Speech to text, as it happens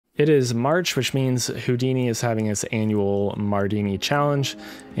It is March, which means Houdini is having its annual Mardini challenge,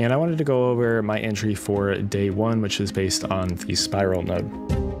 and I wanted to go over my entry for day 1, which is based on the spiral node.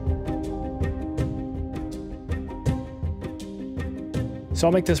 So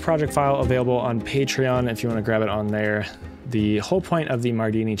I'll make this project file available on Patreon if you want to grab it on there. The whole point of the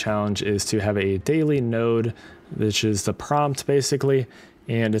Mardini challenge is to have a daily node, which is the prompt basically,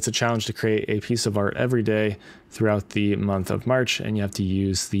 and it's a challenge to create a piece of art every day throughout the month of March, and you have to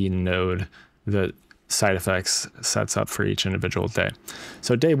use the node that side effects sets up for each individual day.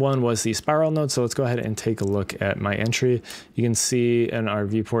 So day 1 was the spiral node, so let's go ahead and take a look at my entry. You can see in our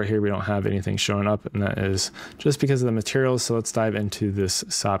viewport here we don't have anything showing up, and that is just because of the materials. So let's dive into this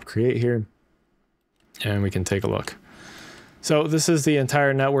SOP create here, and we can take a look. So this is the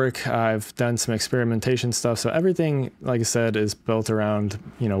entire network. I've done some experimentation stuff. So everything, like I said, is built around,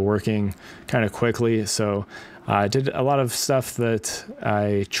 working kind of quickly. So I did a lot of stuff that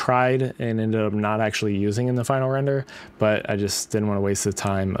I tried and ended up not actually using in the final render, but I just didn't want to waste the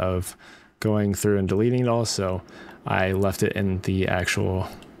time of going through and deleting it all. So I left it in the actual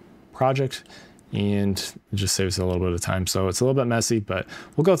project, and it just saves a little bit of time. So it's a little bit messy, but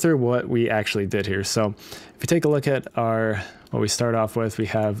we'll go through what we actually did here. So if you take a look at what we start off with, we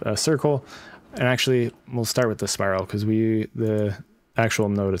have a circle, and actually we'll start with the spiral because the actual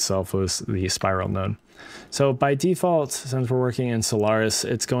node itself was the spiral node. So by default, since we're working in Solaris,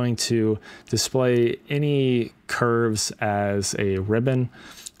 it's going to display any curves as a ribbon.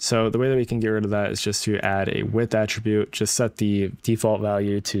 So the way that we can get rid of that is just to add a width attribute, just set the default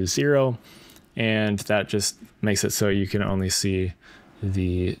value to 0. And that just makes it so you can only see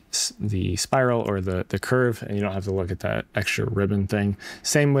the spiral or the curve, and you don't have to look at that extra ribbon thing.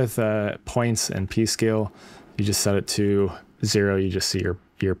 Same with points and p-scale. You just set it to 0, you just see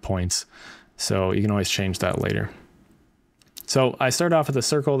your points. So you can always change that later. So I start off with a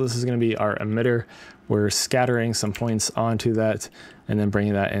circle. This is going to be our emitter. We're scattering some points onto that and then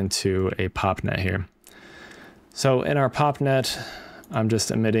bringing that into a pop net here. So in our pop net, I'm just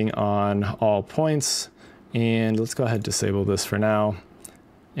emitting on all points, and let's go ahead and disable this for now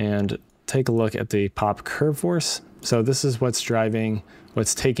and take a look at the pop curve force. So this is what's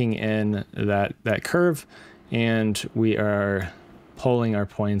taking in that curve, and we are pulling our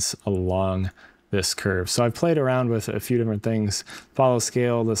points along this curve. So I've played around with a few different things: follow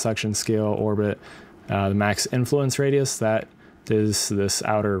scale, the section scale, orbit, the max influence radius, that is this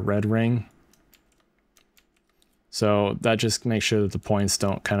outer red ring. So that just makes sure that the points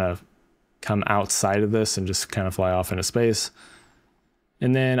don't kind of come outside of this and just kind of fly off into space.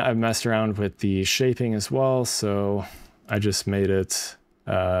 And then I've messed around with the shaping as well. So I just made it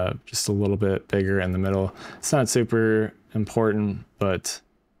just a little bit bigger in the middle. It's not super important, but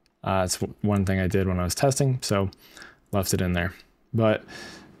it's one thing I did when I was testing, so left it in there. But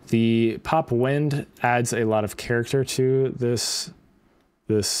the pop wind adds a lot of character to this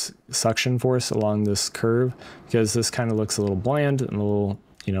suction force along this curve, because this kind of looks a little bland and a little,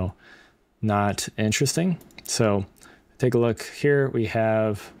 not interesting. So take a look here. We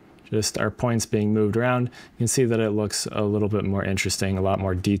have just our points being moved around. You can see that it looks a little bit more interesting, a lot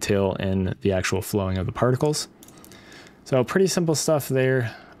more detail in the actual flowing of the particles. So pretty simple stuff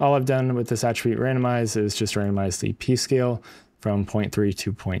there. All I've done with this attribute randomize is just randomize the p-scale from 0.3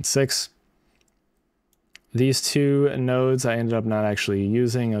 to 0.6. These two nodes I ended up not actually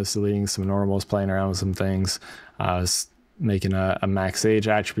using. I was deleting some normals, playing around with some things. I was making a max age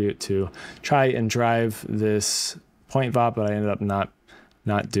attribute to try and drive this point VOP, but I ended up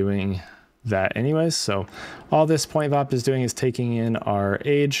not doing that anyways. So all this point VOP is doing is taking in our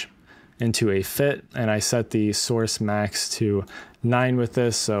age into a fit, and I set the source max to 9 with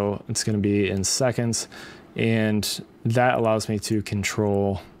this, so it's going to be in seconds, and that allows me to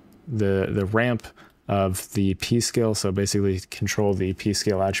control the ramp of the p-scale, so basically control the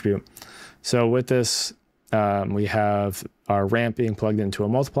p-scale attribute. So with this, we have our ramp being plugged into a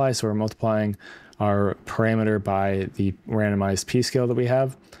multiply, so we're multiplying our parameter by the randomized p-scale that we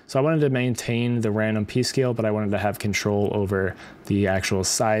have. So I wanted to maintain the random p-scale, but I wanted to have control over the actual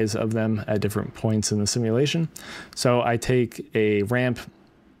size of them at different points in the simulation. So I take a ramp,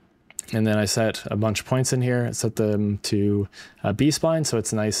 and then I set a bunch of points in here, set them to B-spline, so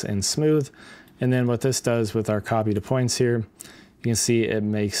it's nice and smooth. And then what this does with our copy to points here, you can see it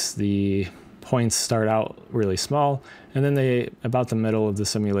makes the points start out really small, and then about the middle of the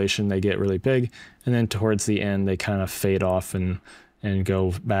simulation, they get really big, and then towards the end, they kind of fade off and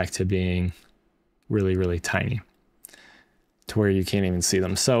go back to being really, really tiny to where you can't even see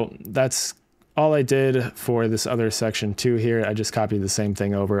them. So that's all I did for this other section 2 here. I just copied the same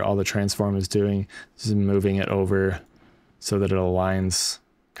thing over. All the transform is doing is moving it over so that it aligns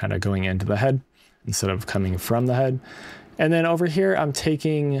kind of going into the head instead of coming from the head. And then over here, I'm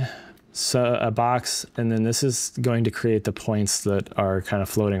taking a box, and then this is going to create the points that are kind of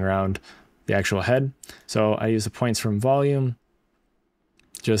floating around the actual head. So I use the points from volume,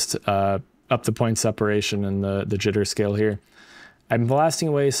 just up the point separation and the jitter scale here. I'm blasting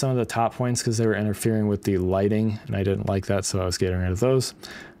away some of the top points because they were interfering with the lighting, and I didn't like that, so I was getting rid of those.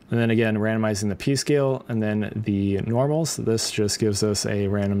 And then again, randomizing the p-scale, and then the normals. This just gives us a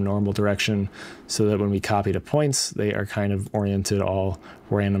random normal direction so that when we copy to points, they are kind of oriented all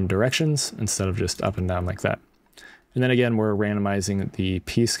random directions instead of just up and down like that. And then again, we're randomizing the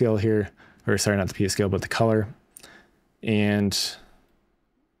p-scale here, or sorry, not the p-scale, but the color. And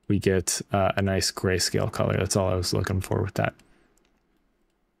we get a nice grayscale color. That's all I was looking for with that.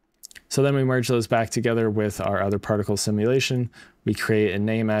 So then we merge those back together with our other particle simulation. We create a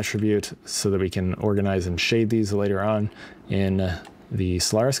name attribute so that we can organize and shade these later on in the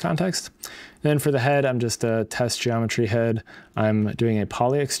Solaris context. And then for the head, I'm just a test geometry head. I'm doing a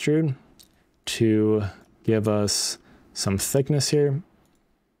poly extrude to give us some thickness here.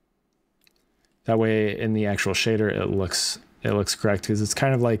 That way in the actual shader, it looks correct because it's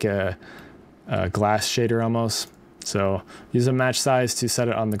kind of like a glass shader almost. So use a match size to set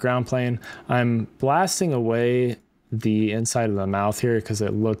it on the ground plane. I'm blasting away the inside of the mouth here because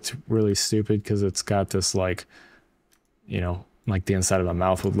it looked really stupid because it's got this like, you know, like the inside of a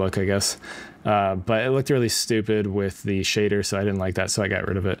mouth would look, I guess. But it looked really stupid with the shader, so I didn't like that, so I got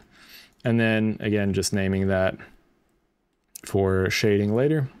rid of it. And then again, just naming that for shading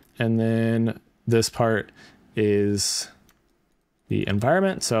later. And then this part is the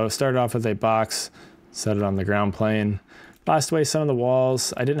environment. So started off with a box, set it on the ground plane, blast away some of the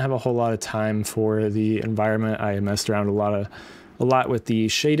walls. I didn't have a whole lot of time for the environment. I messed around a lot with the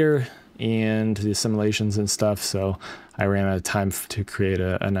shader and the simulations and stuff, so I ran out of time to create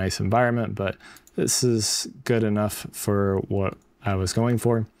a nice environment, but this is good enough for what I was going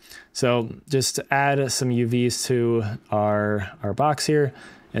for. So just add some UVs to our box here,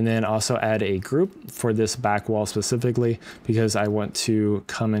 and then also add a group for this back wall specifically because I want to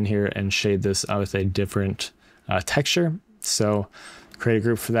come in here and shade this with a different texture. So create a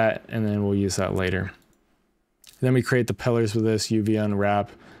group for that, and then we'll use that later. Then we create the pillars with this UV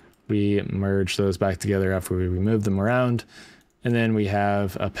unwrap. We merge those back together after we remove them around. And then we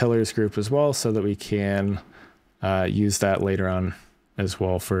have a pillars group as well so that we can use that later on as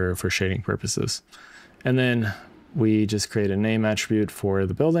well for shading purposes. And then we just create a name attribute for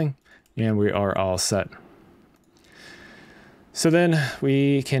the building, and we are all set. So then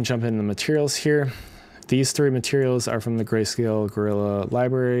we can jump into the materials here. These three materials are from the Grayscale Gorilla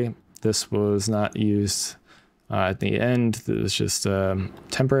library. This was not used at the end. It was just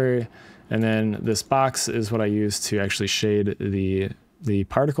temporary. And then this box is what I use to actually shade the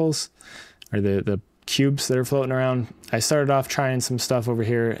particles, or the cubes that are floating around. I started off trying some stuff over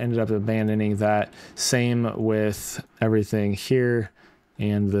here, ended up abandoning that. Same with everything here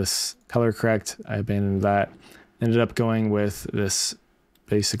and this color correct. I abandoned that. Ended up going with this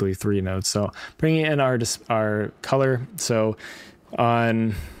basically 3 nodes. So bringing in our color. So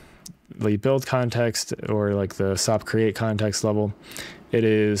on the build context or like the SOP create context level, it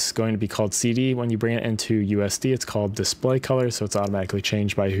is going to be called CD. When you bring it into USD, it's called display color, so it's automatically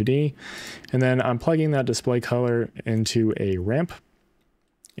changed by Houdini. And then I'm plugging that display color into a ramp,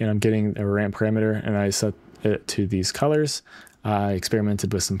 and I'm getting a ramp parameter, and I set it to these colors. I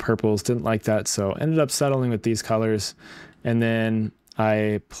experimented with some purples, didn't like that, so ended up settling with these colors. And then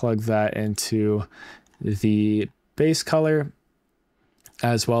I plugged that into the base color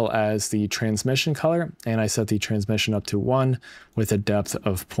as well as the transmission color, and I set the transmission up to 1 with a depth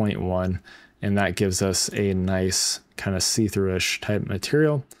of 0.1, and that gives us a nice kind of see-through-ish type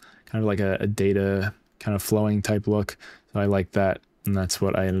material, kind of like a data kind of flowing type look. So I like that, and that's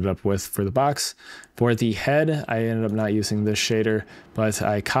what I ended up with for the box. For the head, I ended up not using this shader, but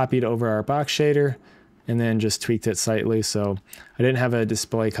I copied over our box shader and then just tweaked it slightly. So I didn't have a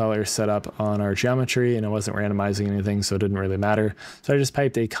display color set up on our geometry, and I wasn't randomizing anything, so it didn't really matter. So I just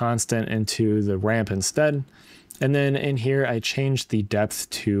piped a constant into the ramp instead. And then in here, I changed the depth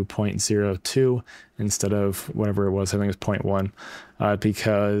to 0.02 instead of whatever it was. I think it was 0.1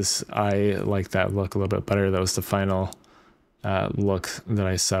 because I like that look a little bit better. That was the final look that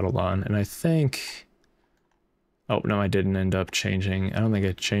I settled on. And I think, oh no, I didn't end up changing. I don't think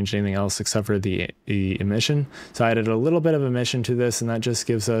I changed anything else except for the emission. So I added a little bit of emission to this, and that just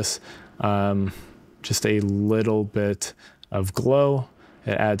gives us just a little bit of glow.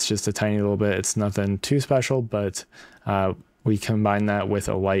 It adds just a tiny little bit. It's nothing too special, but we combine that with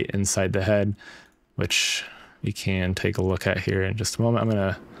a light inside the head, which we can take a look at here in just a moment. I'm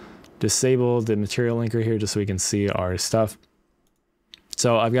going to disable the material linker here just so we can see our stuff.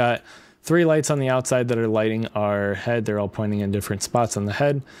 So I've got 3 lights on the outside that are lighting our head. They're all pointing in different spots on the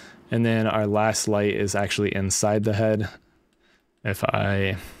head. And then our last light is actually inside the head. If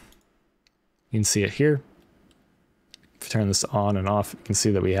you can see it here. If you turn this on and off, you can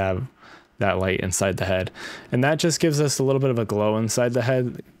see that we have that light inside the head. And that just gives us a little bit of a glow inside the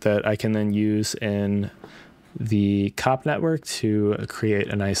head that I can then use in the COP network to create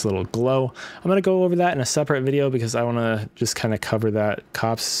a nice little glow. I'm going to go over that in a separate video because I want to just kind of cover that.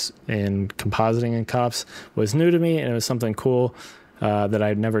 COPs and compositing in COPs was new to me, and it was something cool that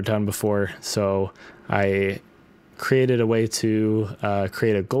I'd never done before. So I created a way to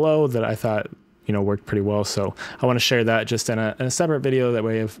create a glow that I thought, you know, worked pretty well. So I want to share that just in a separate video. That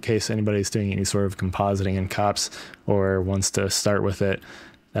way, in case anybody's doing any sort of compositing in COPs or wants to start with it,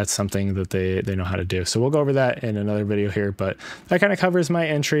 that's something that they know how to do. So we'll go over that in another video here, but that kind of covers my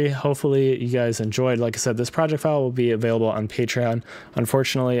entry. Hopefully you guys enjoyed. Like I said, this project file will be available on Patreon.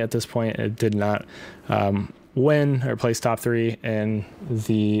 Unfortunately, at this point, it did not win or place top 3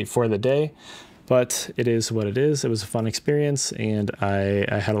 for the day, but it is what it is. It was a fun experience, and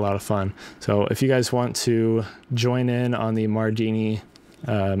I had a lot of fun. So if you guys want to join in on the Mardini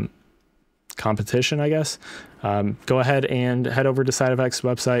competition, I guess, go ahead and head over to SideEffects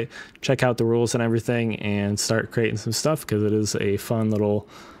website, check out the rules and everything, and start creating some stuff, because it is a fun little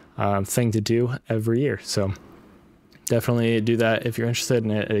thing to do every year. So definitely do that if you're interested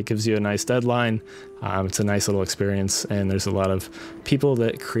in it. It gives you a nice deadline. It's a nice little experience, and there's a lot of people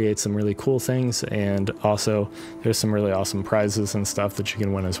that create some really cool things, and also there's some really awesome prizes and stuff that you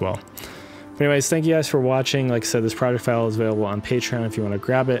can win as well. But anyways, thank you guys for watching. Like I said, this project file is available on Patreon if you want to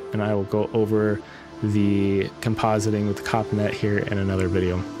grab it, and I will go over the compositing with the CopNet here in another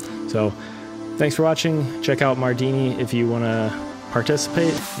video. So thanks for watching. Check out Mardini if you want to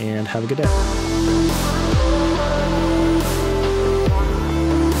participate, and have a good day.